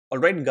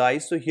Alright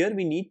guys, so here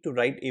we need to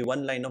write a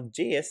one line of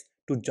JS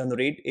to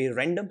generate a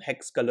random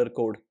hex color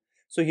code.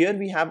 So here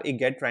we have a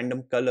get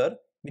random color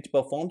which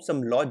performs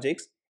some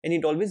logics and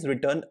it always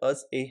returns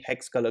us a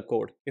hex color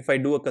code. If I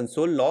do a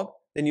console log,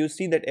 then you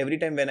see that every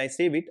time when I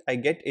save it, I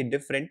get a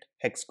different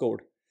hex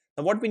code.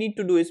 Now what we need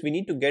to do is we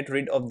need to get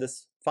rid of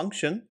this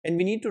function and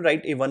we need to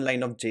write a one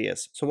line of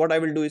JS. So what I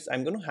will do is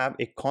I'm going to have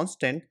a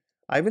constant,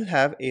 I will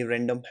have a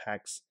random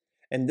hex,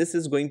 and this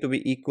is going to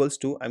be equals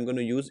to, I'm going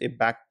to use a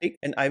backtick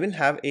and I will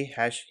have a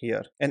hash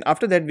here, and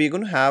after that we're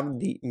going to have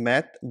the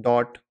math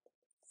dot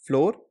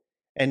floor,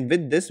 and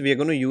with this we are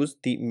going to use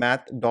the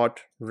math dot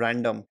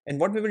random, and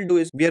what we will do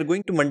is we are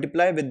going to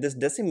multiply with this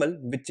decimal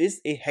which is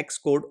a hex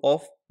code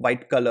of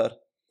white color,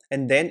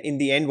 and then in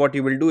the end what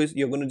you will do is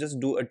you're going to just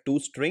do a two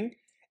string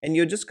and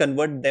you just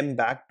convert them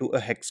back to a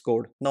hex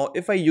code. Now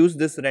if I use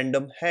this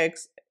random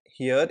hex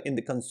here in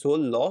the console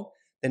log,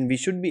 then we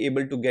should be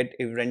able to get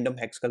a random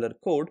hex color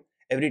code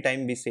every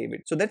time we save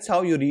it. So that's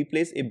how you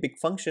replace a big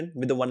function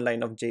with a one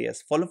line of JS.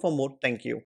 Follow for more. Thank you.